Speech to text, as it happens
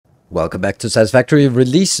Welcome back to Satisfactory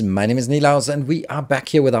Release. My name is Nilaus, and we are back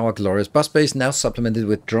here with our glorious bus base, now supplemented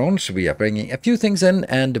with drones. We are bringing a few things in,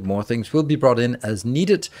 and more things will be brought in as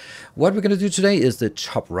needed. What we're going to do today is the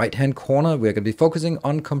top right-hand corner. We're going to be focusing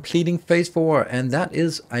on completing Phase 4, and that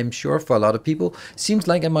is, I'm sure, for a lot of people, seems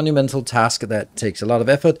like a monumental task that takes a lot of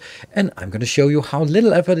effort, and I'm going to show you how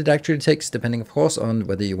little effort it actually takes, depending, of course, on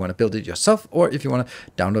whether you want to build it yourself or if you want to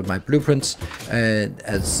download my blueprints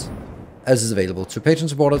as is available to patron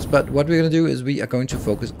supporters. But what we're going to do is we are going to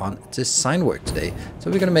focus on design work today.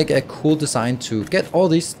 So we're going to make a cool design to get all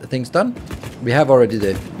these things done. We have already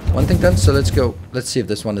the one thing done, so let's go. Let's see if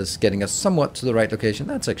this one is getting us somewhat to the right location.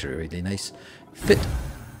 That's actually a really nice fit.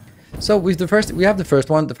 So we have the first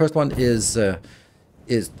one. The first one is the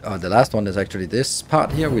last one is actually this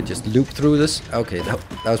part here. We just loop through this. Okay, that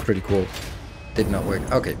was pretty cool. Did not work.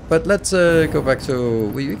 Okay, but let's go back to...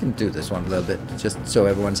 We can do this one a little bit, just so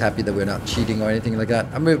everyone's happy that we're not cheating or anything like that.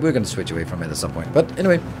 I mean, we're going to switch away from it at some point. But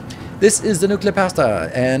anyway, this is the nuclear pasta,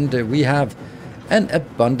 and we have an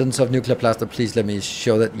abundance of nuclear pasta. Please let me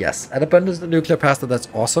show that. Yes, an abundance of nuclear pasta. That's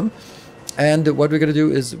awesome. And what we're going to do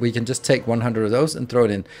is we can just take 100 of those and throw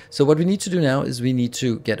it in. So what we need to do now is we need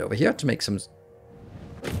to get over here to make some...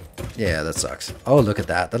 Yeah, that sucks. Oh, look at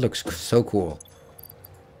that. That looks so cool.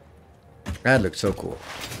 That looks so cool.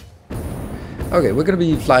 Okay, we're going to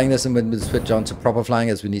be flying this, and we'll switch on to proper flying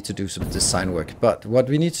as we need to do some design work. But what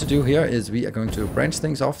we need to do here is we are going to branch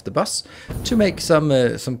things off the bus to make some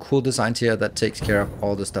cool designs here that takes care of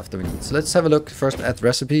all the stuff that we need. So let's have a look first at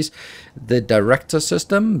recipes. The director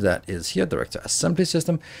system, that is here, director assembly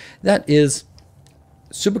system, that is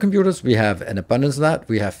supercomputers. We have an abundance of that.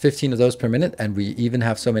 We have 15 of those per minute, and we even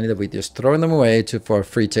have so many that we just throw them away for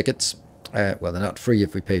free tickets. Well, they're not free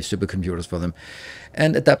if we pay supercomputers for them.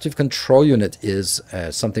 And adaptive control unit is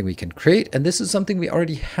something we can create, and this is something we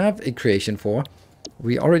already have a creation for.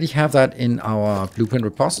 We already have that in our blueprint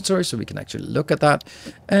repository, so we can actually look at that,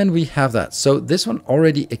 and we have that. So this one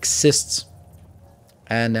already exists,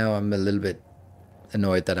 and now I'm a little bit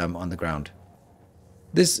annoyed that I'm on the ground.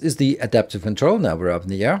 This is the adaptive control. Now we're up in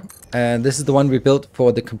the air, and this is the one we built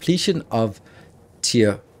for the completion of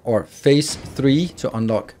Phase 3 to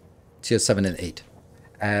unlock Tier 7 and 8.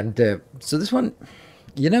 And so this one,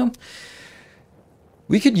 you know,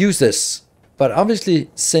 we could use this, but obviously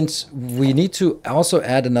since we need to also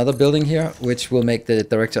add another building here, which will make the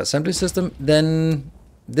director assembly system, then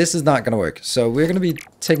this is not going to work. So we're going to be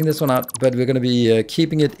taking this one out, but we're going to be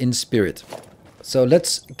keeping it in spirit. So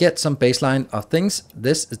let's get some baseline of things.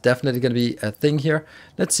 This is definitely going to be a thing here.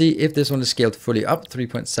 Let's see if this one is scaled fully up,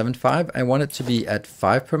 3.75. I want it to be at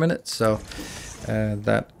 5 per minute, so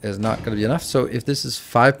that is not going to be enough. So if this is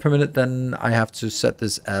 5 per minute, then I have to set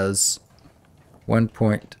this as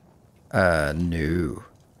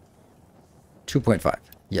 2.5.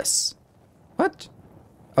 Yes. What?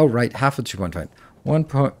 Oh, right, half of 2.5.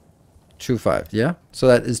 1.25, yeah? So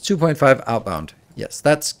that is 2.5 outbound. Yes,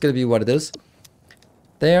 that's going to be what it is.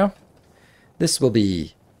 There. This will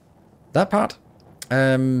be that part.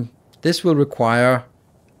 This will require...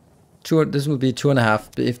 this will be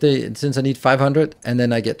 2.5. Since I need 500, and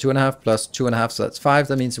then I get 2.5 plus 2.5, so that's 5.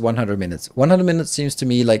 That means 100 minutes. 100 minutes seems to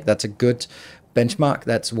me like that's a good benchmark.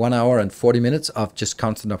 That's 1 hour and 40 minutes of just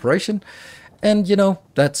constant operation, and you know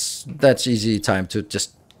that's easy time to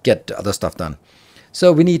just get other stuff done.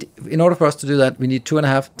 So we need, in order for us to do that, we need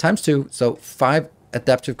 2.5 times 2, so 5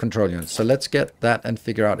 adaptive control units. So let's get that and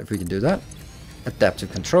figure out if we can do that. Adaptive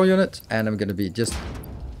control unit, and I'm going to be just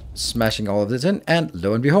smashing all of this in, and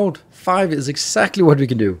lo and behold, 5 is exactly what we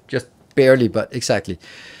can do. Just barely, but exactly.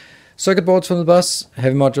 Circuit boards from the bus,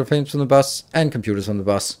 heavy modular frames from the bus, and computers from the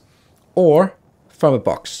bus, or from a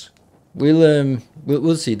box.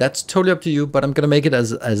 We'll see. That's totally up to you, but I'm gonna make it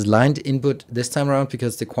as lined input this time around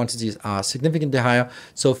because the quantities are significantly higher,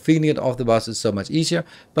 so feeding it off the bus is so much easier.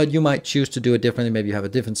 But you might choose to do it differently. Maybe you have a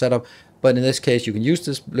different setup, but in this case you can use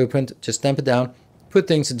this blueprint, just stamp it down, put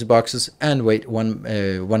things into boxes, and wait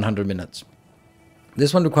 100 minutes.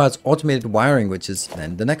 This one requires automated wiring, which is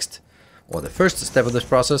then the next, or the first step of this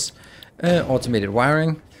process, automated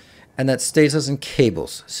wiring, and that's status and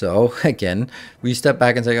cables. So again, we step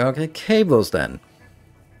back and say, okay, cables then.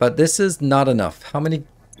 But this is not enough. How many?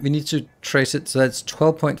 We need to trace it, so that's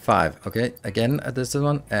 12.5. Okay, again at this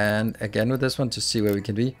one, and again with this one to see where we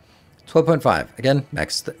can be. 12.5, again,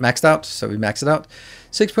 maxed out, so we max it out.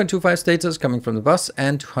 6.25 status coming from the bus,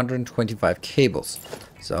 and 225 cables.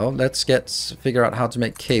 So let's figure out how to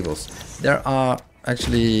make cables. There are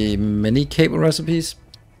actually many cable recipes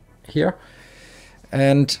here,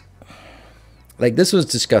 and like this was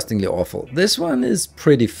disgustingly awful. This one is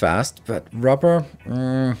pretty fast, but rubber,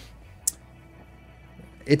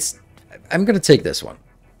 I'm going to take this one.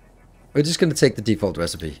 We're just going to take the default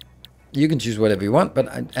recipe. You can choose whatever you want,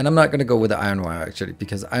 and I'm not going to go with the iron wire actually,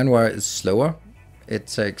 because iron wire is slower. It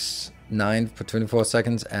takes 9 per 24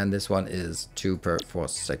 seconds, and this one is 2 per 4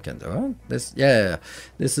 seconds. Oh, this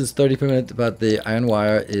is 30 per minute, but the iron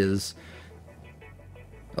wire is,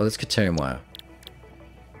 oh, that's Caterium wire.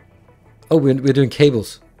 Oh, we're doing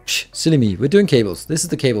cables. Shh, silly me, we're doing cables. This is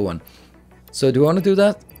the cable one. So do I want to do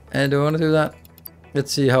that? And do I want to do that?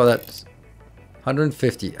 Let's see how that's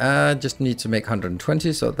 150. I just need to make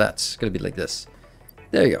 120, so that's gonna be like this.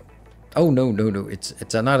 There you go. Oh no, it's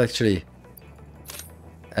not actually.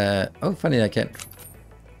 Oh, funny, I can't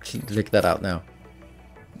click that out now.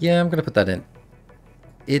 Yeah, I'm gonna put that in.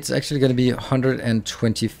 It's actually gonna be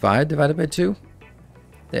 125 divided by 2.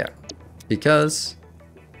 There, because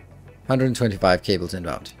 125 cables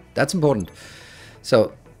inbound. That's important.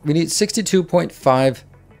 So we need 62.5.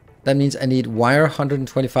 That means I need wire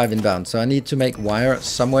 125 inbound. So I need to make wire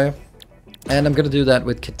somewhere. And I'm going to do that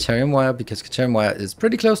with Caterium wire, because Caterium wire is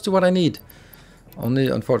pretty close to what I need. Only,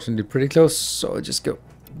 unfortunately, pretty close. So I just go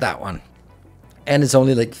that one. And it's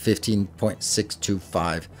only like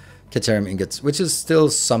 15.625 Caterium ingots, which is still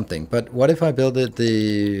something. But what if I build it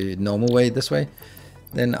the normal way, this way?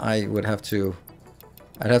 Then I would have to...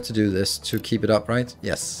 I'd have to do this to keep it up, right?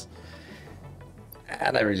 Yes.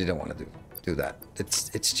 And I really don't want to do that.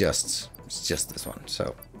 It's just this one.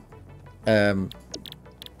 So I'm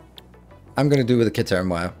gonna do with the Caterium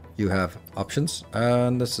wire. You have options,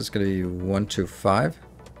 and this is gonna be 125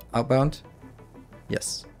 outbound.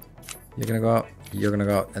 Yes, you're gonna go out, you're gonna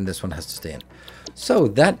go out, and this one has to stay in. So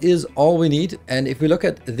that is all we need. And if we look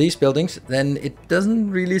at these buildings, then it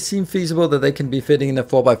doesn't really seem feasible that they can be fitting in a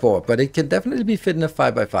 4x4, but it can definitely be fit in a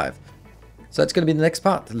 5x5. So that's going to be the next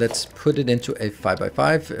part. Let's put it into a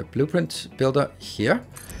 5x5 blueprint builder here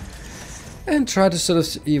and try to sort of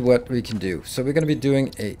see what we can do. So we're going to be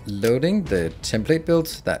doing a loading, the template build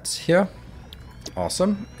that's here.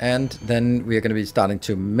 Awesome. And then we are going to be starting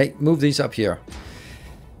to move these up here.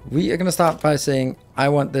 We are going to start by saying, I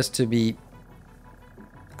want this to be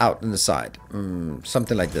out on the side,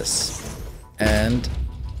 something like this. And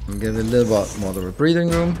I'm going to give it a little bit more of a breathing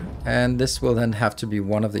room. And this will then have to be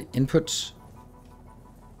one of the inputs.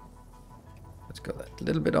 Let's go that a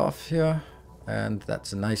little bit off here, and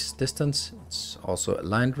that's a nice distance. It's also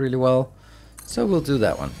aligned really well, so we'll do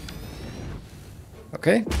that one.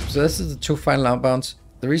 Okay, so this is the 2 final outbounds.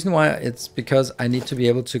 The reason why, it's because I need to be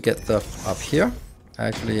able to get stuff up here.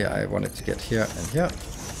 Actually, I want it to get here and here,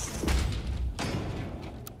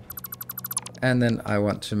 and then I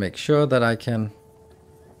want to make sure that I can,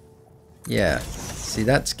 yeah, see,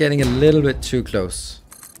 that's getting a little bit too close.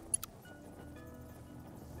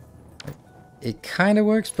 It kind of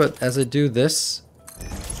works, but as I do this,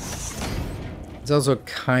 it's also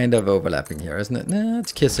kind of overlapping here, isn't it? Nah,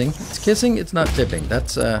 it's kissing. It's kissing, it's not tipping.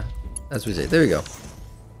 That's, as we say. There we go.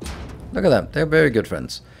 Look at that. They're very good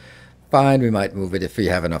friends. Fine, we might move it if we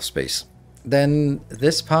have enough space. Then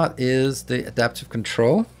this part is the adaptive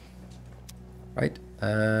control. Right?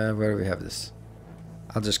 Where do we have this?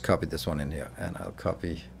 I'll just copy this one in here, and I'll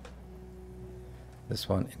copy this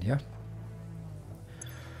one in here.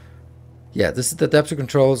 Yeah, this is the adaptive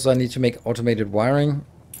controls. I need to make automated wiring,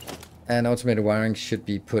 and automated wiring should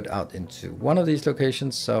be put out into one of these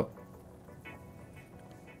locations. So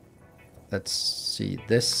let's see,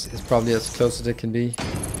 this is probably as close as it can be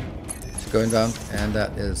to going down, and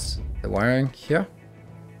that is the wiring here.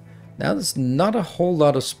 Now there's not a whole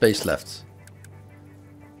lot of space left,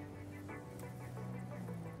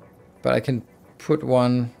 but I can put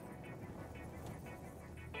one.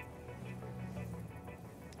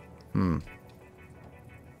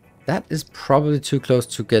 That is probably too close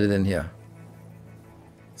to get it in here.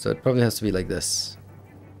 So it probably has to be like this.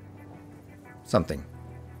 Something.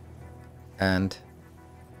 And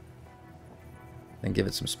then give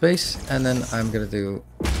it some space. And then I'm going to do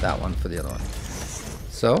that one for the other one.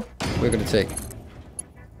 So we're going to take...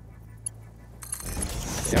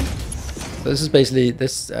 Yeah. So this is basically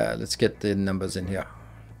this. Let's get the numbers in here.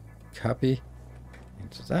 Copy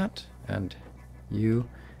into that. And you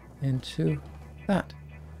into that.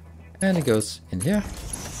 And it goes in here.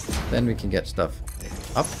 Then we can get stuff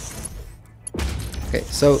up. Okay,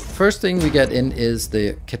 so first thing we get in is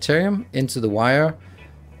the Caterium into the wire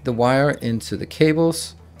into the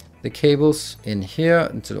cables in here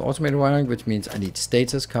into the automated wiring, which means I need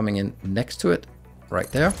status coming in next to it,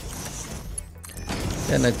 right there.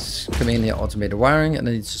 Then it's coming in here, automated wiring, and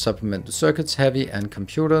I need to supplement the circuits, heavy and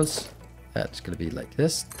computers. That's going to be like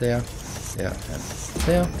this, there, there, and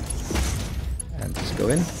there. And just go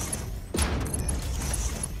in.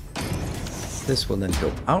 This will then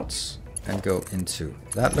go out and go into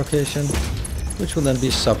that location, which will then be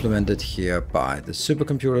supplemented here by the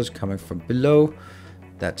supercomputers coming from below.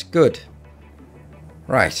 That's good.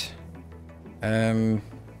 Right. I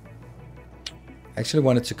actually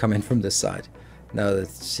wanted to come in from this side. Now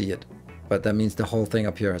let's see it. But that means the whole thing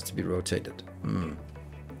up here has to be rotated.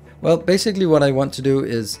 Well, basically what I want to do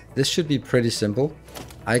is, this should be pretty simple.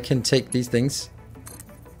 I can take these things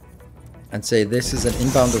and say this is an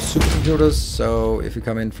inbound of supercomputers. So if you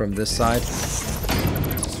come in from this side,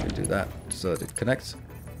 let's redo that so that it connects.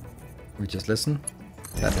 We just listen.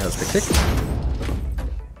 That has the kick.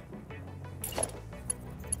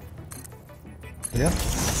 Here.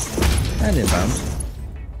 And inbound.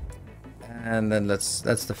 And then that's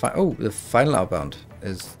the the final outbound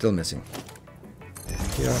is still missing.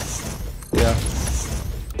 Here. Here.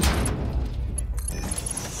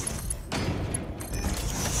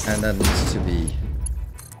 And that needs to be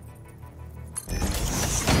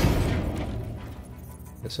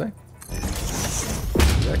this way.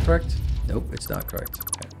 Is that correct? Nope, it's not correct.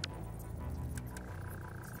 Okay.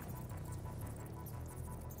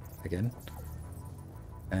 Again.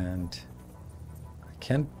 And I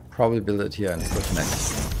can probably build it here and still connect.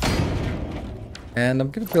 And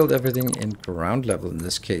I'm going to build everything in ground level in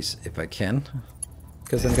this case, if I can.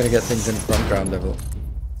 Because I'm going to get things in from ground level.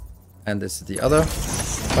 And this is the other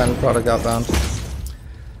final product outbound.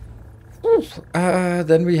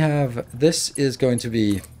 Then we have, this is going to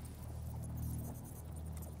be,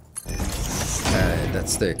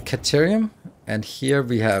 that's the caterium. And here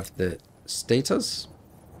we have the status.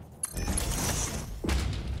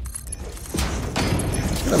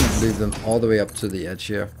 I'm going to leave them all the way up to the edge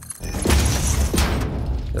here.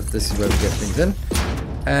 That this is where we get things in.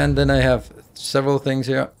 And then I have several things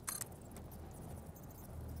here.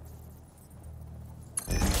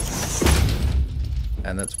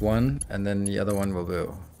 And that's one, and then the other one will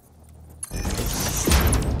go. Oops.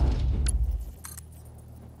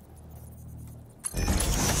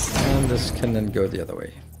 And this can then go the other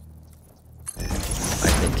way. I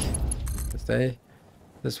think. Stay.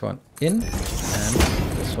 This one in, and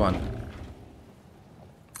this one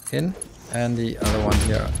in, and the other one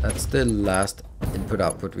here. That's the last input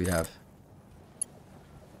output we have.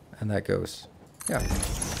 And that goes. Yeah.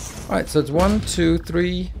 Alright, so it's 1, 2,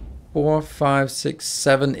 3, 4, 5, 6,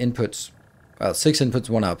 7 inputs. Well, 6 inputs,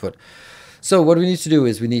 1 output. So what we need to do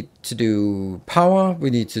is we need to do power,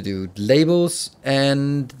 we need to do labels,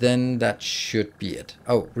 and then that should be it.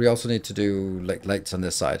 Oh, we also need to do like lights on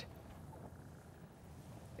this side.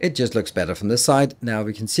 It just looks better from this side. Now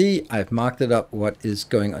we can see I've marked it up what is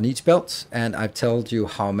going on each belt, and I've told you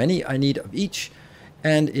how many I need of each.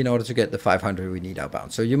 And in order to get the 500, we need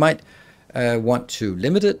outbound. So you might want to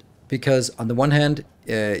limit it, because on the one hand,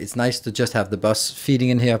 it's nice to just have the bus feeding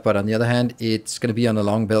in here, but on the other hand, it's going to be on a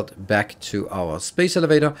long belt back to our space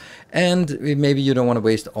elevator, and maybe you don't want to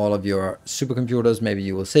waste all of your supercomputers. Maybe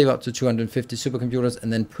you will save up to 250 supercomputers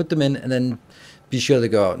and then put them in, and then be sure to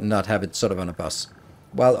go out and not have it sort of on a bus.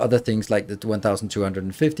 While other things like the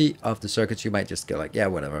 1250 of the circuits, you might just go like, yeah,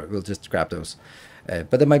 whatever, we'll just grab those.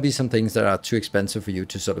 But there might be some things that are too expensive for you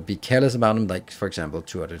to sort of be careless about them, like, for example,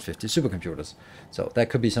 250 supercomputers. So that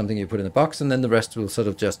could be something you put in a box, and then the rest will sort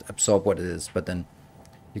of just absorb what it is, but then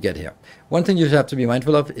you get here. One thing you have to be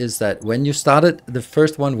mindful of is that when you start it, the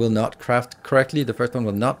first one will not craft correctly. The first one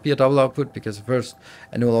will not be a double output, because the first,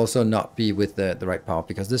 and it will also not be with the right power,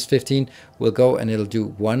 because this 15 will go and it'll do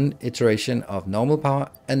one iteration of normal power,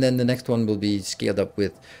 and then the next one will be scaled up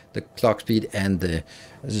with the clock speed and the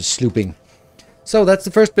slooping. So that's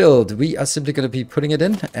the first build. We are simply going to be putting it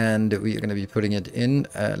in, and we are going to be putting it in.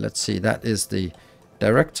 Let's see, that is the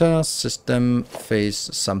director system phase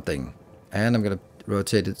something. And I'm going to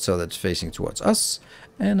rotate it so that it's facing towards us.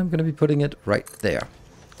 And I'm going to be putting it right there.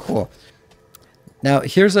 Cool. Now,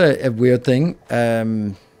 here's a weird thing.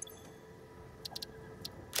 Clear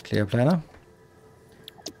planner.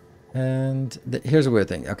 And here's a weird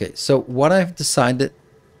thing. Okay, so what I've decided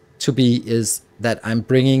to be is that I'm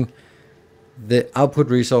bringing the output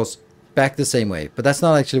resource back the same way, but that's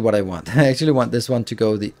not actually what I want. I actually want this one to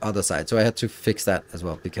go the other side, so I had to fix that as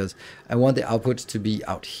well, because I want the output to be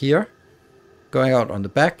out here, going out on the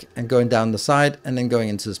back and going down the side, and then going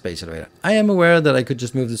into the space elevator. I am aware that I could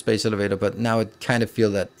just move the space elevator, but now I kind of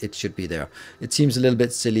feel that it should be there. It seems a little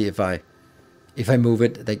bit silly if I move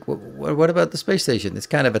it. Like, what about the space station? It's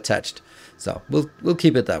kind of attached, so we'll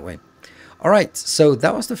keep it that way. All right, so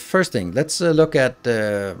that was the first thing. Let's look at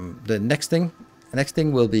the next thing. The next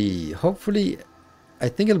thing will be, hopefully, I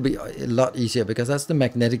think it'll be a lot easier, because that's the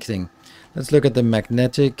magnetic thing. Let's look at the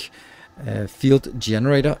magnetic field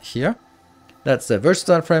generator here. That's the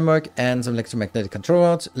versatile framework and some electromagnetic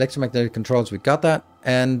controls. Electromagnetic controls, we got that.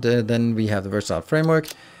 And then we have the versatile framework.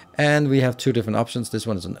 And we have two different options. This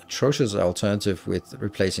one is an atrocious alternative with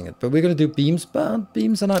replacing it. But we're going to do beams, but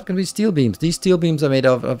beams are not going to be steel beams. These steel beams are made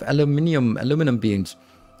of aluminum beams.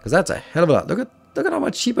 Because that's a hell of a lot. Look at how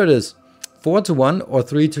much cheaper it is. 4 to 1 or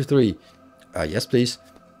 3 to 3. Yes, please.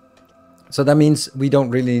 So that means we don't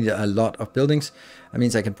really need a lot of buildings. That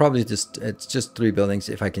means I can probably it's just 3 buildings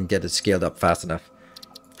if I can get it scaled up fast enough.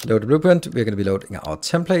 Load the blueprint. We're going to be loading our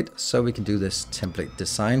template. So we can do this template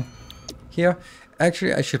design here.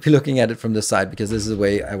 Actually, I should be looking at it from the side because this is the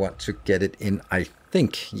way I want to get it in, I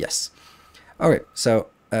think. Yes. All right. So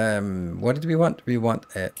what did we want? We want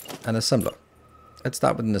an assembler. Let's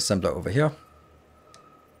start with an assembler over here.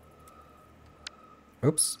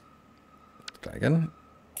 Oops. Try again.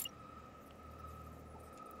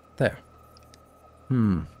 There.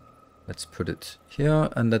 Let's put it here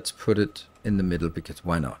and let's put it in the middle because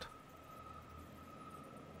why not?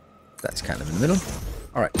 That's kind of in the middle.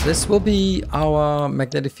 All right, this will be our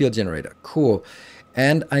magnetic field generator. Cool.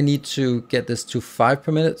 And I need to get this to 5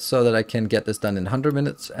 per minute so that I can get this done in 100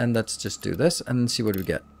 minutes. And let's just do this and see what we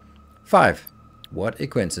get. 5. What a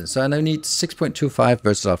coincidence. So I now need 6.25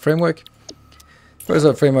 versatile framework.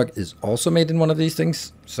 Versatile framework is also made in one of these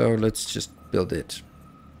things. So let's just build it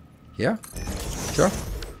here. Sure.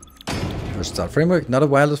 Versatile framework, not a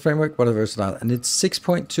wireless framework, but a versatile. And it's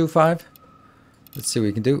 6.25. Let's see what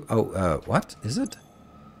we can do. Oh, what is it?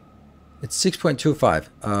 It's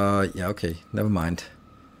 6.25. Yeah, okay. Never mind.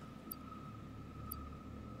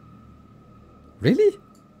 Really?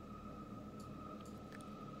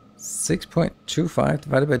 6.25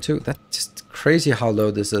 divided by 2. That's just crazy how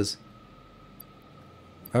low this is.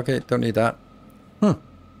 Okay, don't need that. Now,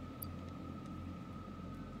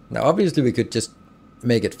 obviously, we could just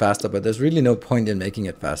make it faster, but there's really no point in making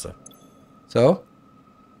it faster. So,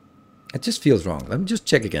 it just feels wrong. Let me just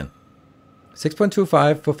check again.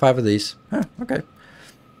 6.25 for 5 of these. Okay.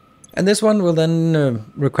 And this one will then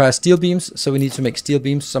require steel beams, so we need to make steel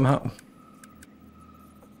beams somehow.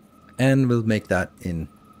 And we'll make that in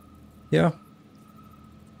here.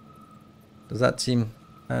 Does that seem...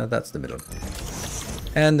 that's the middle.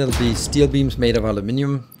 And there'll be steel beams made of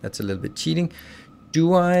aluminium. That's a little bit cheating.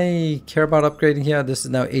 Do I care about upgrading here? This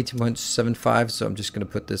is now 18.75, so I'm just going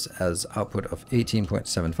to put this as output of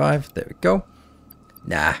 18.75. There we go.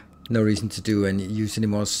 Nah, no reason to do and use any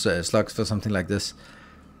more slugs for something like this.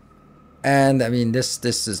 And I mean, this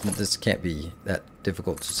can't be that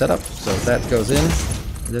difficult to set up. So that goes in.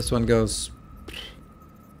 This one goes.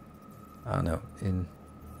 I don't know, in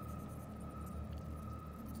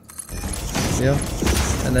here,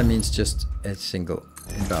 and that means just a single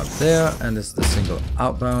inbound there, and this is the single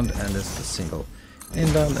outbound, and this is the single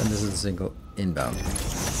inbound, and this is the single inbound.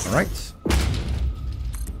 All right,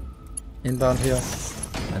 inbound here,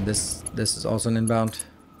 and this is also an inbound,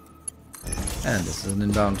 and this is an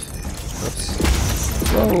inbound. Oops.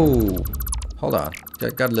 Whoa, hold on,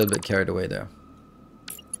 got a little bit carried away there.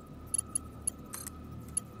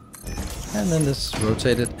 And then this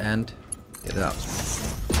rotated and get it out.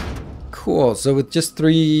 Cool. So with just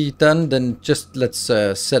 3 done, then just let's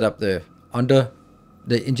set up the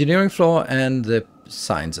engineering floor and the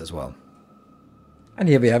signs as well. And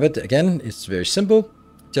here we have it again. It's very simple.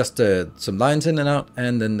 Just some lines in and out,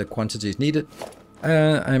 and then the quantities needed.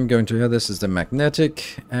 I'm going to here. This is the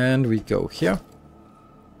magnetic, and we go here.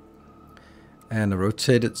 And I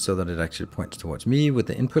rotate it so that it actually points towards me with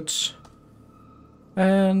the inputs.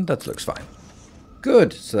 And that looks fine.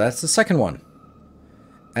 Good. So that's the second one.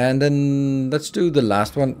 And then let's do the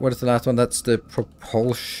last one. What is the last one? That's the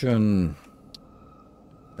propulsion.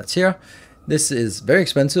 That's here. This is very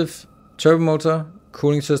expensive. Turbo motor,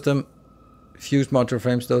 cooling system, fused modular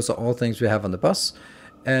frames. Those are all things we have on the bus.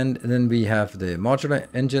 And then we have the modular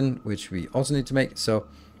engine, which we also need to make. So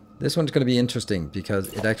this one's going to be interesting because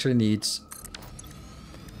it actually needs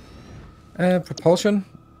propulsion.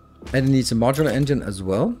 And it needs a modular engine as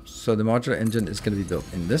well. So the modular engine is going to be built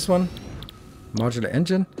in this one. Modular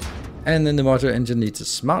engine. And then the modular engine needs a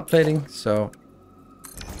smart plating. So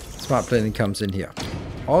smart plating comes in here.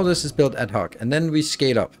 All this is built ad hoc. And then we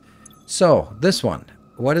scale up. So this one.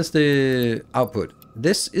 What is the output?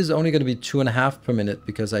 This is only going to be 2.5 per minute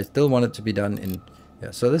because I still want it to be done in...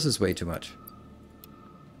 Yeah, so this is way too much.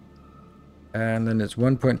 And then it's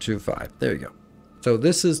 1.25. There you go. So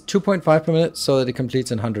this is 2.5 per minute so that it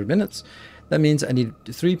completes in 100 minutes. That means I need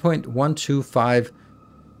 3.125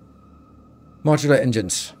 modular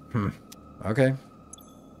engines. Okay.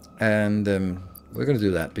 And we're going to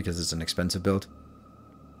do that because it's an expensive build.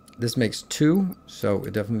 This makes 2, so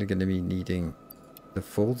we're definitely going to be needing the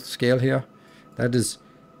full scale here. That is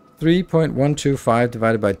 3.125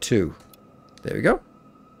 divided by 2. There we go.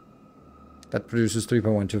 That produces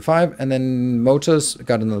 3.125. And then motors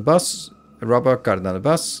got another bus. Rubber got another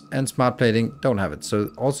bus. And smart plating don't have it.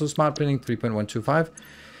 So also smart plating 3.125.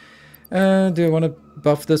 Do I want to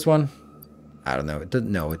buff this one? I don't know. It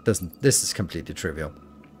doesn't. No, it doesn't. This is completely trivial.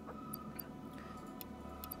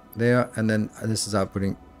 There. And then this is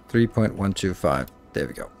outputting 3.125. There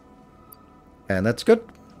we go. And that's good.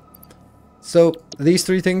 So these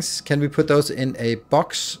three things, can we put those in a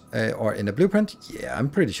box or in a blueprint? Yeah, I'm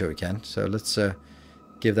pretty sure we can. So let's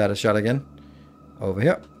give that a shot again. Over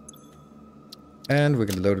here. And we're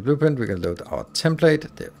going to load a blueprint. We're going to load our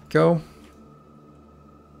template. There we go.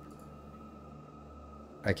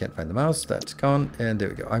 I can't find the mouse. That's gone. And there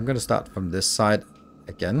we go. I'm going to start from this side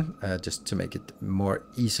again, just to make it more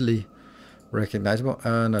easily recognizable.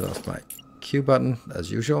 And I lost my Q button as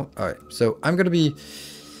usual. All right. So I'm going to be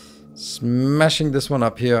smashing this one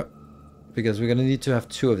up here because we're going to need to have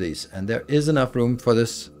 2 of these. And there is enough room for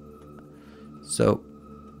this. So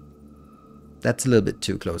that's a little bit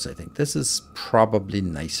too close, I think. This is probably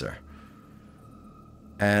nicer.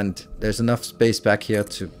 And there's enough space back here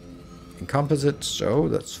to encompass it, so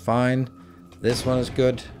that's fine. This one is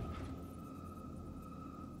good.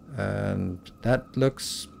 And that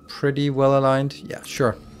looks pretty well aligned. Yeah,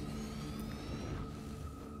 sure.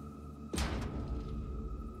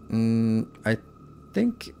 I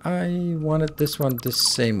think I wanted this one the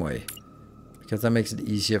same way, because that makes it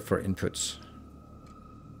easier for inputs.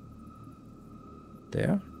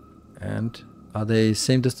 There. And are they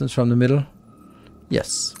same distance from the middle?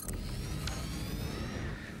 Yes.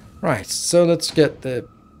 Right, so let's get the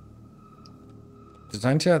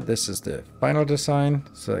design here. This is the final design.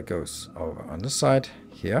 So that goes over on this side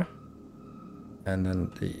here. And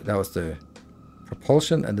then that was the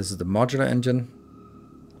propulsion, and this is the modular engine.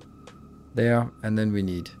 There, and then we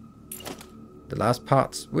need the last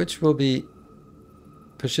parts, which will be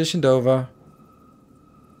positioned over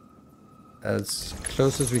as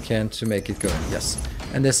close as we can to make it go. Yes.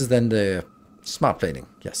 And this is then the smart plating.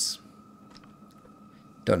 Yes.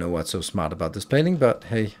 Don't know what's so smart about this plating, but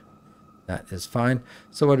hey, that is fine.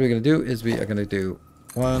 So what we're going to do is we are going to do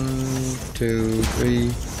 1, 2, 3,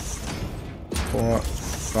 4,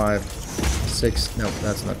 5, 6. No,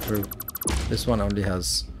 that's not true. This one only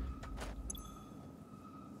has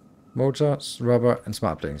motor, rubber, and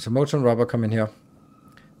smart plating. So motor and rubber come in here.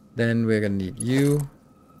 Then we're going to need you.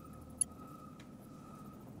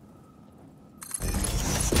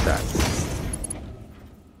 That.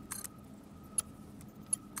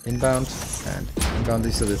 Inbound and inbound.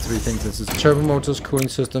 These are the 3 things. This is turbo motors, cooling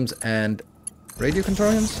systems, and radio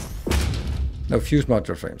control units. No, fuse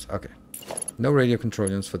modular frames. Okay. No radio control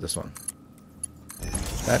units for this one.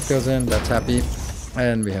 That goes in. That's happy.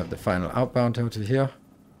 And we have the final outbound out to here.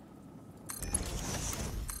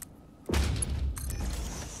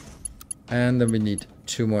 And then we need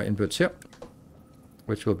 2 more inputs here,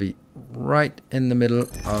 which will be right in the middle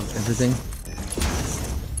of everything.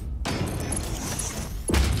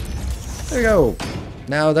 There we go.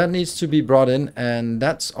 Now that needs to be brought in, and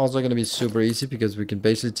that's also going to be super easy because we can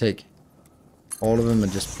basically take all of them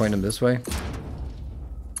and just point them this way.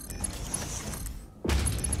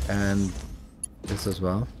 And this as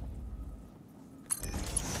well.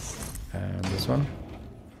 And this one.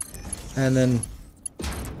 And then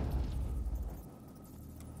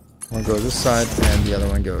one goes this side and the other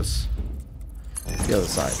one goes the other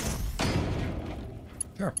side.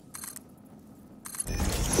 Sure.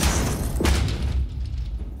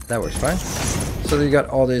 That works fine. So you got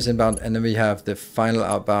all these inbound, and then we have the final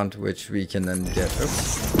outbound, which we can then get.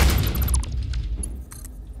 Oops.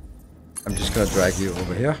 I'm just gonna drag you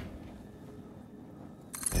over here.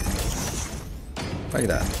 Like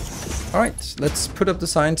that. Alright, let's put up the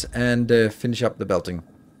signs and finish up the belting.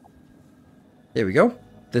 Here we go.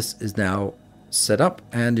 This is now set up,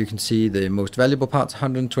 and you can see the most valuable parts: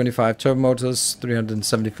 125 turbo motors,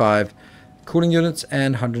 375 cooling units,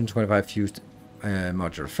 and 125 fused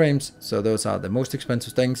modular frames. So those are the most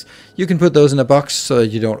expensive things. You can put those in a box so that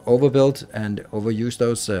you don't overbuild and overuse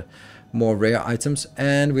those more rare items.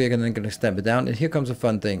 And we're going to stamp it down. And here comes a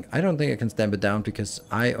fun thing. I don't think I can stamp it down because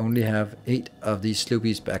I only have 8 of these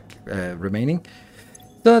Sloopies back remaining.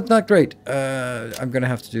 So that's not great. I'm going to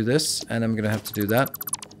have to do this, and I'm going to have to do that.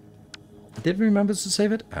 Did we remember to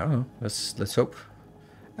save it? I don't know. Let's hope.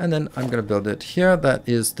 And then I'm going to build it here. That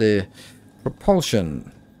is the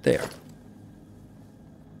propulsion there.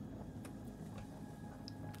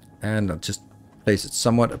 And I'll just place it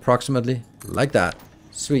somewhat approximately like that.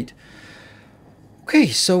 Sweet. Okay,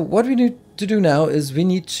 so what we need to do now is we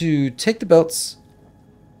need to take the belts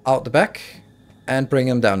out the back and bring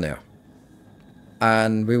them down there.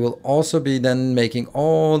 And we will also be then making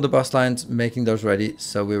all the bus lines, making those ready,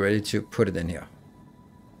 so we're ready to put it in here.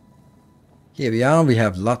 Here we are. We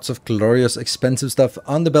have lots of glorious, expensive stuff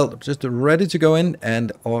on the belt, just ready to go in,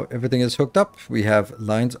 and everything is hooked up. We have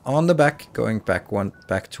lines on the back, going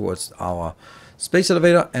back towards our space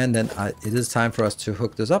elevator, and then it is time for us to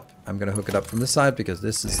hook this up. I'm going to hook it up from this side, because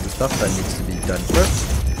this is the stuff that needs to be done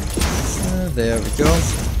first. There we go.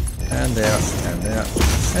 And there, and there,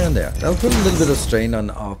 and there. That'll put a little bit of strain on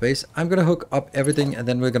our base. I'm going to hook up everything, and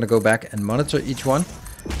then we're going to go back and monitor each one,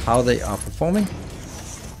 how they are performing.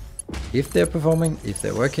 If they're performing, if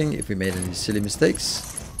they're working, if we made any silly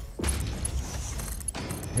mistakes.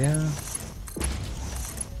 Yeah.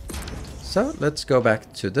 So let's go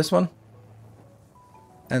back to this one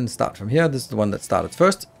and start from here. This is the one that started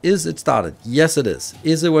first. Is it started? Yes, it is.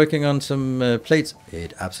 Is it working on some plates?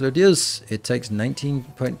 It absolutely is. It takes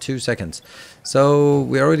 19.2 seconds. So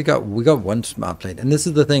we got one smart plate. And this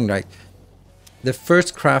is the thing, right? The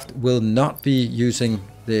first craft will not be using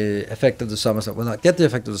the effect of the somersault. Will not get the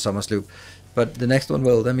effect of the somersault loop, but the next one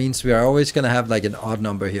will. That means we are always going to have like an odd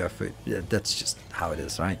number here. That's just how it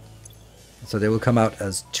is, right? So they will come out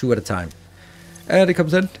as 2 at a time. And it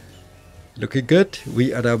comes in. Looking good.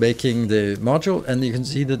 We are now making the module, and you can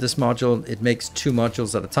see that this module, it makes 2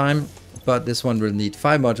 modules at a time, but this one will need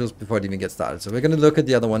 5 modules before it even gets started. So we're going to look at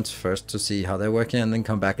the other ones first to see how they're working, and then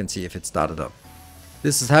come back and see if it started up.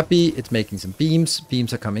 This is happy, it's making some beams.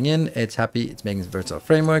 Beams are coming in. It's happy, it's making some versatile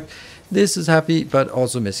framework. This is happy, but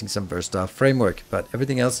also missing some versatile framework. But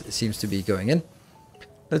everything else seems to be going in.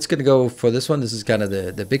 Let's go for this one. This is kind of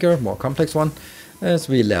the bigger, more complex one. As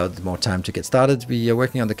we allowed more time to get started, we are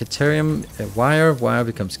working on the Caterium wire. Wire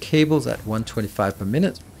becomes cables at 125 per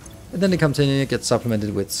minute. And then it comes in and it gets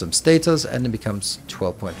supplemented with some stators, and it becomes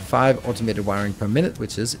 12.5 automated wiring per minute,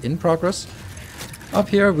 which is in progress. Up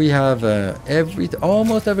here we have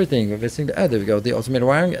almost everything. We're visiting there we go, the automated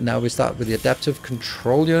wiring. And now we start with the adaptive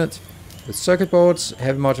control unit with circuit boards,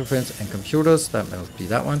 heavy module frames, and computers. That must be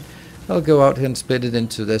that one. I'll go out here and split it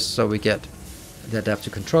into this, so we get the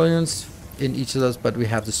adaptive control units in each of those, but we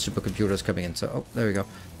have the supercomputers coming in. So, there we go.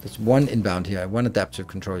 There's one inbound here, one adaptive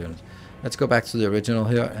control unit. Let's go back to the original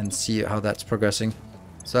here and see how that's progressing.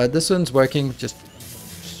 So this one's working, just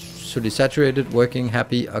fully saturated, working,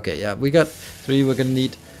 happy. Okay, yeah, we got 3. We're gonna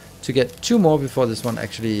need to get 2 more before this one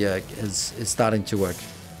actually is starting to work.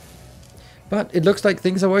 But it looks like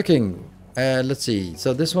things are working. Let's see.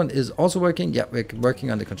 So this one is also working. Yeah, we're working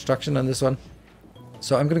on the construction on this one.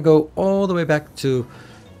 So I'm gonna go all the way back to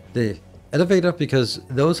the elevator, because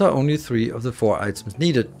those are only 3 of the 4 items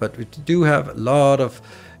needed. But we do have a lot of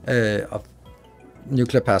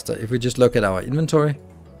nuclear pasta. If we just look at our inventory,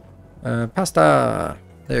 pasta.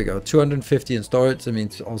 There you go, 250 in storage. That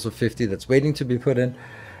means also 50 that's waiting to be put in.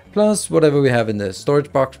 Plus whatever we have in the storage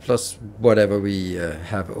box, plus whatever we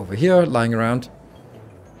have over here lying around.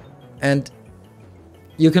 And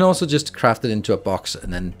you can also just craft it into a box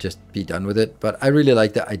and then just be done with it. But I really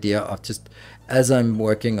like the idea of just, as I'm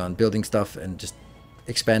working on building stuff and just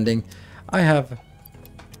expanding, I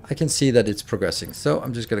can see that it's progressing. So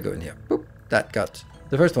I'm just going to go in here. Boop, that got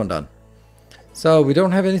the first one done. So we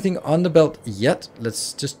don't have anything on the belt yet.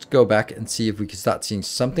 Let's just go back and see if we can start seeing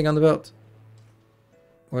something on the belt.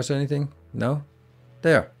 Was there anything? No?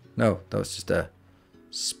 There. No, that was just a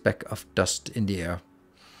speck of dust in the air.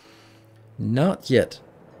 Not yet.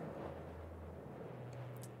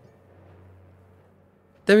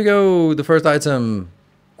 There we go. The first item.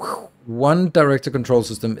 One director control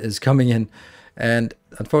system is coming in. And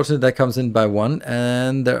unfortunately that comes in by 1.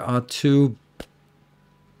 And there are 2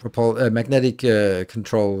 magnetic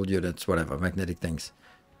control units, whatever, magnetic things.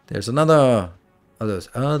 There's another of those.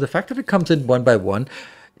 The fact that it comes in 1 by 1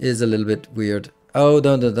 is a little bit weird. Oh,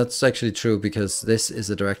 no, that's actually true, because this is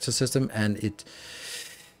a director system and it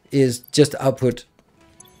is just output.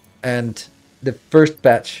 And the first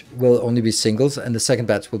batch will only be singles and the second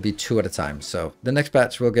batch will be 2 at a time. So the next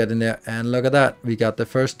batch will get in there, and look at that. We got the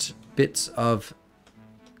first bits of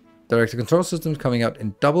director control systems coming out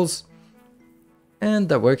in doubles. And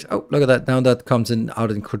that works. Oh, look at that. Now that comes in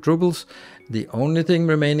out in quadruples. The only thing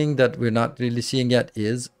remaining that we're not really seeing yet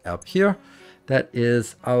is up here. That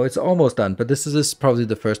is, oh, it's almost done. But this is probably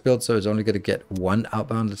the first build, so it's only going to get 1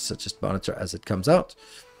 outbound. Let's just monitor as it comes out.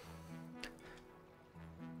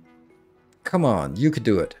 Come on, you could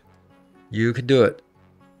do it. You could do it.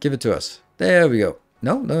 Give it to us. There we go.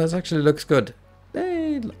 No, that actually looks good.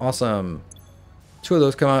 Hey, awesome. 2 of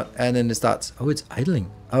those come out, and then it starts. Oh, it's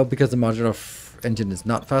idling. Oh, because the modular engine is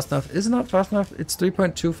not fast enough. Is it not fast enough? It's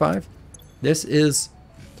 3.25. This is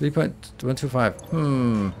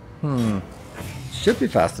 3.125. Should be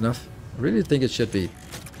fast enough. I really think it should be.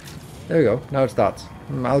 There we go. Now it starts.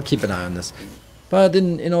 I'll keep an eye on this. But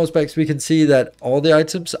in all specs, we can see that all the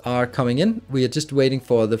items are coming in. We are just waiting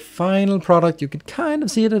for the final product. You can kind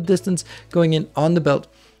of see it at a distance going in on the belt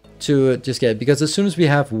to just get it. Because as soon as we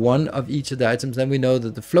have one of each of the items, then we know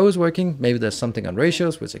that the flow is working. Maybe there's something on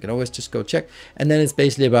ratios, which I can always just go check. And then it's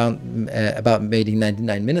basically about mating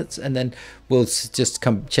 99 minutes. And then we'll just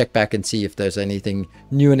come check back and see if there's anything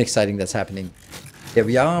new and exciting that's happening. Here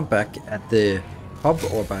we are back at the hub,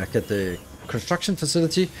 or back at the construction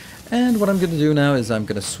facility. And what I'm going to do now is I'm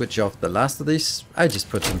going to switch off the last of these. I just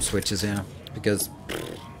put some switches here because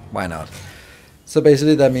why not? So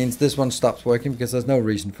basically that means this one stops working because there's no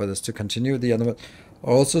reason for this to continue. The other one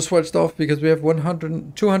also switched off because we have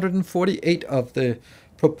 248 of the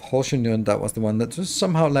propulsion unit. That was the one that was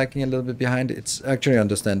somehow lagging a little bit behind. It's actually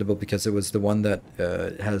understandable because it was the one that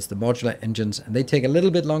has the modular engines, and they take a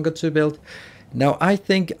little bit longer to build. Now I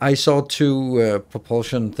think I saw two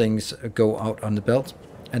propulsion things go out on the belt,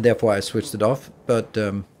 and therefore I switched it off. But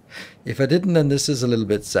if I didn't, then this is a little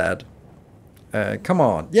bit sad. Come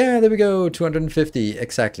on. Yeah, there we go. 250.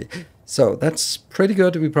 Exactly. So that's pretty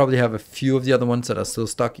good. We probably have a few of the other ones that are still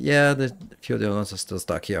stuck. Yeah, a few of the other ones are still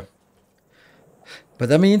stuck here. But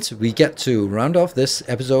that means we get to round off this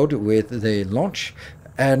episode with the launch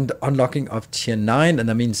and unlocking of Tier 9. And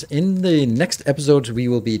that means in the next episodes, we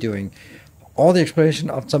will be doing all the exploration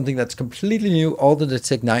of something that's completely new. All the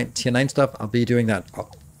Tier 9 stuff. I'll be doing that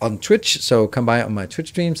on Twitch. So come by on my Twitch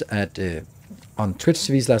streams at on Twitch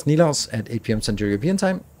TV/Nilaus at 8 p.m. Central European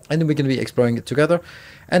time. And then we're going to be exploring it together.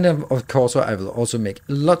 And then, of course, I will also make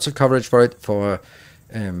lots of coverage for it for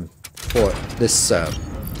this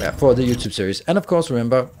for the YouTube series. And of course,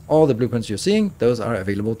 remember, all the blueprints you're seeing, those are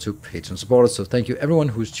available to Patreon supporters. So thank you everyone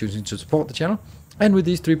who's choosing to support the channel. And with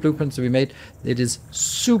these 3 blueprints that we made, it is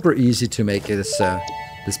super easy to make this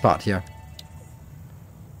this part here.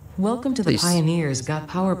 Welcome to the Pioneers Got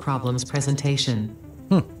Power Problems presentation.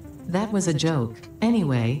 That was a joke.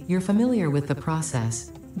 Anyway, you're familiar with the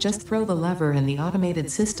process. Just throw the lever and the automated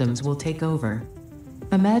systems will take over.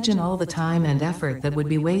 Imagine all the time and effort that would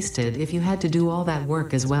be wasted if you had to do all that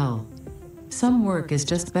work as well. Some work is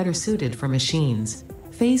just better suited for machines.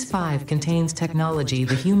 Phase 5 contains technology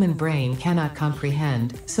the human brain cannot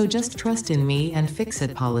comprehend, so just trust in me and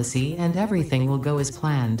fix-it policy and everything will go as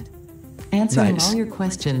planned. Answering all your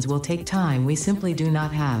questions will take time we simply do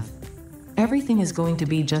not have. Everything is going to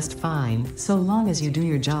be just fine, so long as you do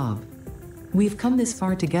your job. We've come this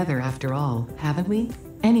far together after all, haven't we?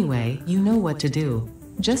 Anyway, you know what to do.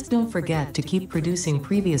 Just don't forget to keep producing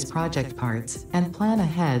previous project parts, and plan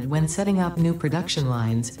ahead when setting up new production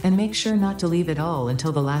lines, and make sure not to leave it all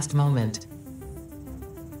until the last moment.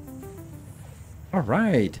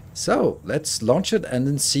 Alright, so let's launch it and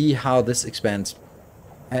then see how this expands.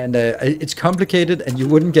 And it's complicated and you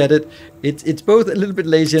wouldn't get it. It's both a little bit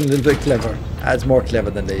lazy and a little bit clever. It's more clever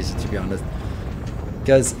than lazy, to be honest.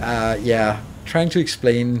 Because, yeah, trying to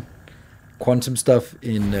explain quantum stuff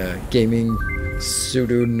in gaming,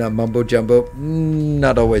 pseudo mumbo jumbo,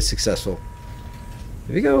 not always successful.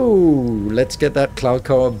 Here we go. Let's get that cloud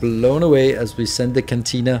core blown away as we send the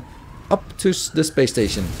cantina up to the space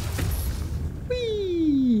station.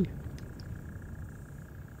 Whee!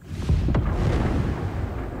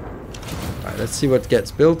 Alright, let's see what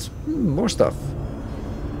gets built. More stuff.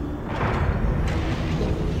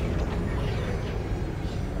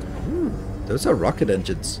 Those are rocket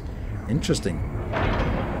engines. Interesting.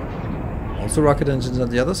 Also rocket engines on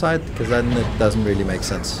the other side, because then it doesn't really make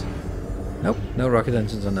sense. Nope, no rocket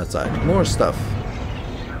engines on that side. More stuff.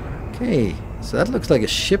 Okay, so that looks like a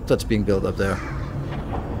ship that's being built up there.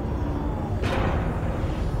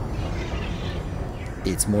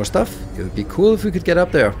 It's more stuff. It would be cool if we could get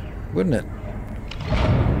up there, wouldn't it?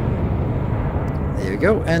 There you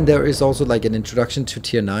go. And there is also like an introduction to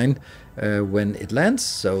Tier 9 when it lands.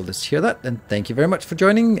 So let's hear that. And thank you very much for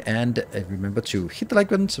joining. And remember to hit the like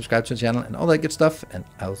button, subscribe to the channel, and all that good stuff. And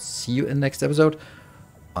I'll see you in the next episode.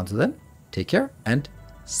 Until then, take care and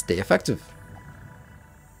stay effective.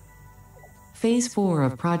 Phase 4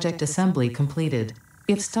 of Project Assembly completed.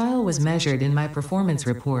 If style was measured in my performance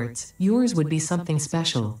reports, yours would be something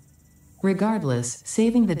special. Regardless,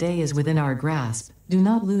 saving the day is within our grasp. Do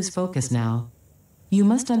not lose focus now. You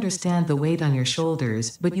must understand the weight on your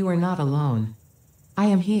shoulders, but you are not alone. I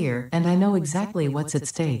am here, and I know exactly what's at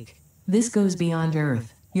stake. This goes beyond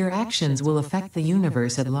Earth. Your actions will affect the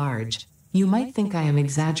universe at large. You might think I am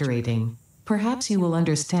exaggerating. Perhaps you will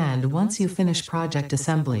understand once you finish Project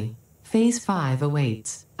Assembly. Phase 5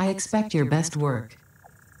 awaits. I expect your best work.